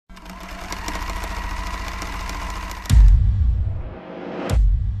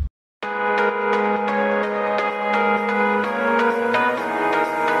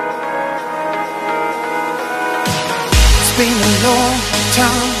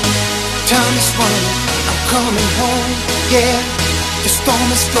Time, time is running, I'm coming home, yeah. The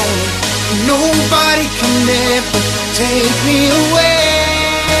storm is blowing, nobody can ever take me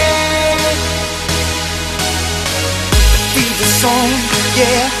away. Feel the song,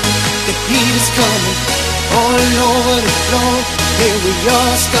 yeah, the heat is coming, all over the floor, here we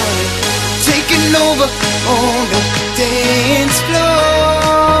are starting, taking over on the dance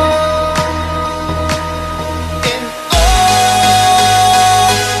floor.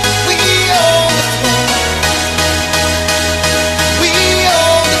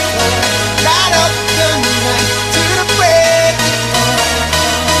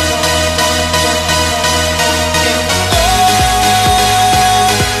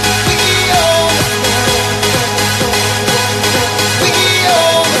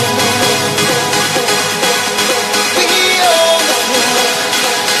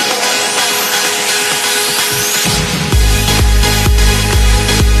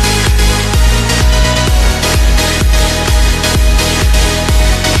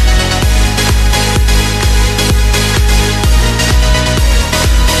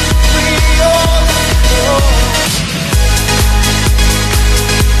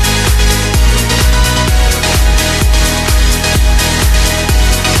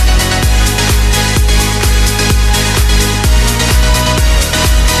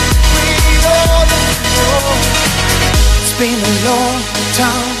 Been a long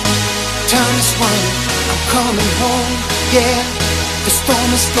time, time is running, I'm coming home, yeah. The storm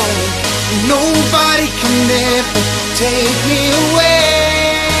is blowing, nobody can ever take me away.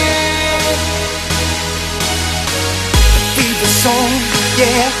 Feel the song,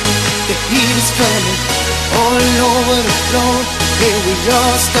 yeah, the heat is coming, all over the floor, here we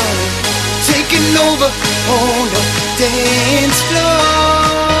are starting, taking over on the dance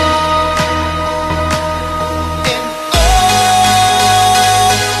floor.